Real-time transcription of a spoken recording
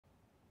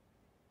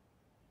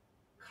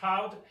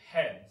cloud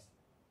hands.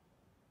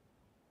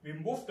 We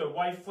move the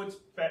right foot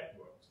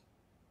backward,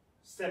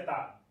 step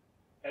down,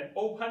 and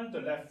open the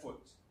left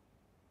foot.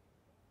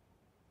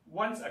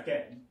 Once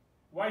again,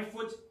 right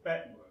foot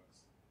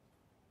backwards,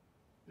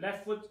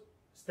 left foot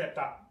step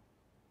down.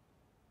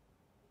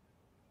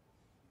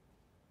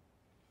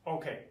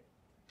 Okay,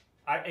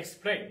 I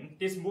explained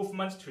this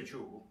movement to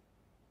you.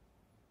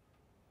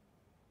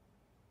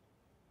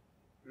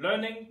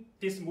 Learning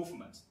this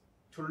movement,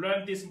 to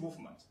learn this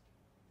movement,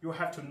 you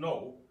have to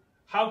know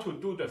how to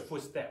do the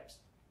footsteps.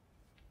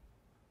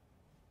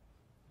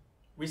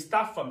 We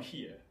start from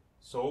here,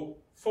 so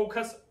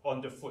focus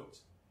on the foot.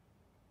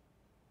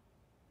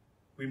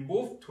 We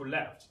move to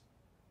left,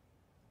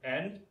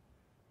 and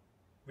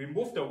we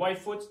move the right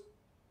foot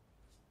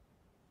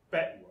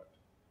backward.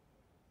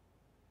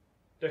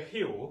 The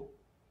heel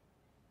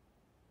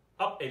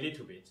up a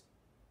little bit.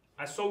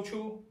 I showed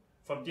you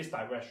from this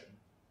direction,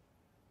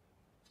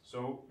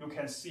 so you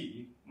can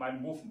see my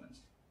movement.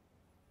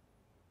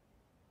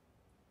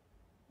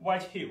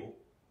 Right heel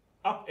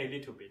up a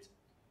little bit.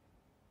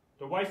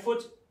 The right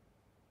foot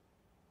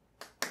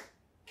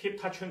keep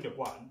touching the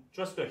ground,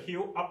 just the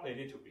heel up a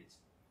little bit.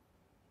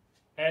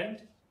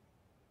 And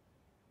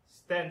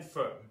stand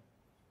firm.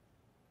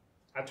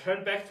 I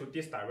turn back to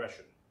this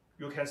direction.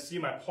 You can see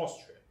my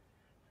posture.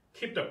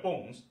 Keep the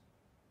bones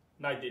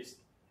like this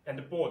and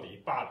the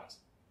body balanced.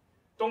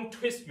 Don't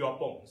twist your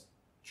bones.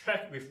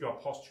 Check with your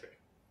posture.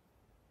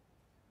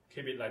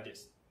 Keep it like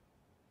this.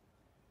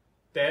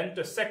 Then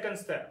the second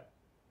step,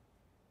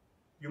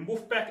 you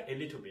move back a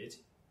little bit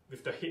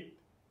with the hip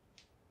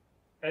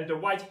and the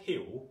right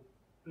heel.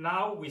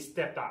 Now we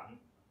step down,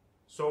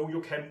 so you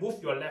can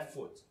move your left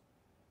foot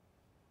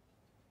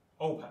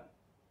open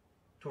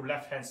to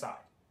left hand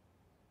side.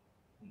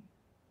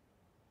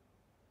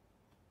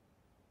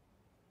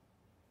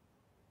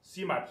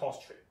 See my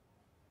posture,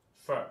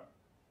 firm.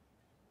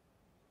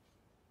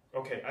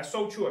 Okay, I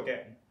showed you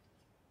again.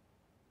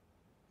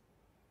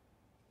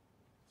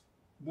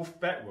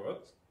 Move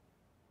backwards,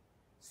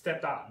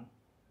 step down.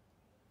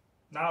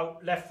 Now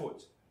left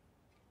foot,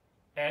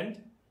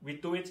 and we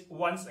do it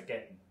once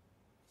again.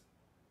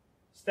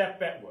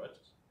 Step backward,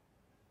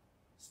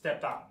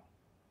 step down.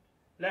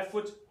 Left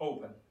foot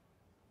open.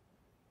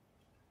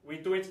 We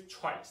do it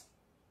twice.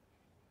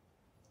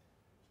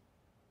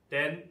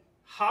 Then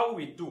how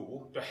we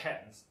do the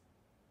hands.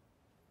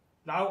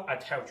 Now I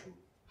tell you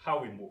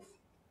how we move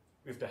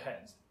with the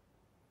hands.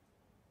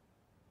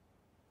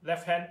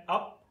 Left hand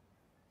up,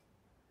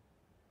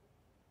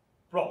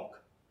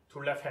 block to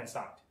left hand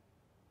side.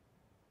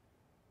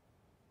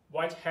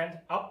 Right hand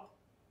up,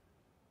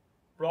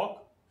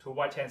 block to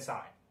right hand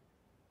side.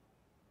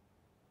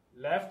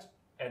 Left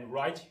and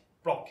right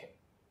blocking.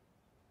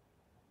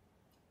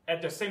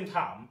 At the same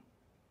time,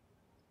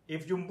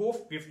 if you move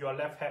with your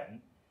left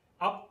hand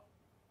up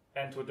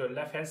and to the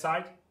left hand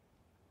side,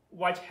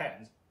 right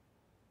hand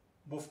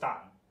move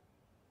down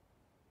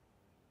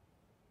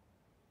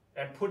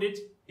and put it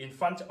in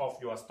front of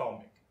your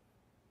stomach.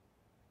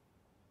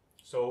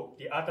 So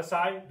the other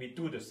side, we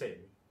do the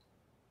same.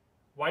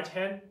 Right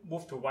hand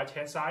move to right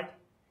hand side,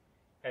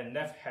 and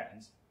left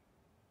hand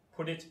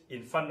put it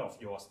in front of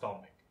your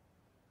stomach.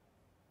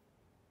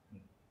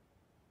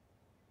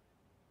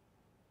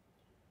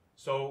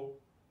 So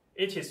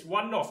it is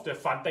one of the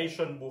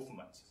foundation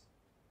movements.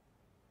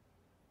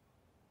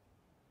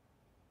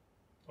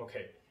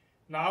 Okay,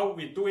 now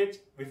we do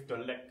it with the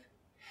leg,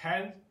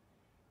 hand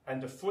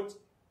and the foot.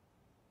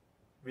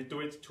 We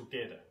do it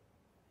together.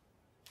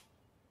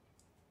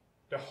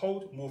 The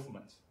whole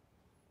movement.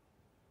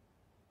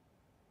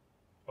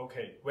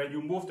 Okay, when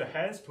you move the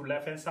hands to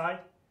left hand side,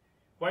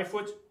 right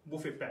foot,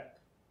 move it back.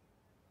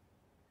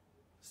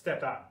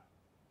 Step down.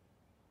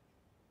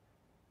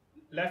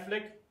 Left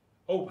leg,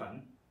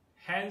 open,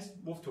 hands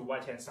move to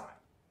right hand side.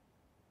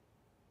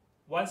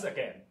 Once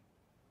again.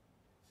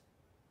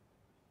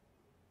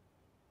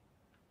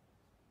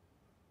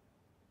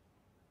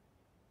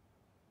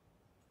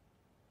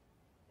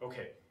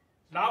 Okay,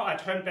 now I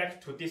turn back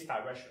to this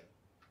direction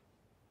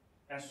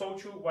and show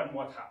you one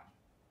more time.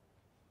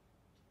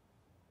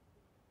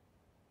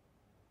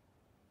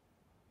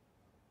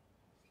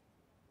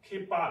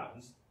 Keep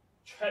balance,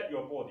 check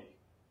your body.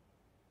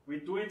 We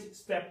do it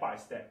step by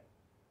step.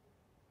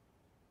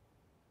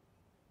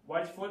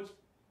 Right foot,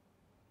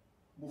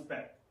 move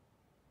back,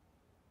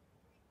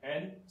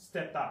 and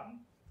step down,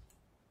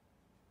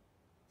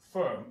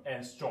 firm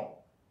and strong.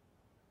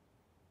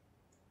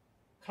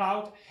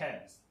 Cloud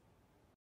hands.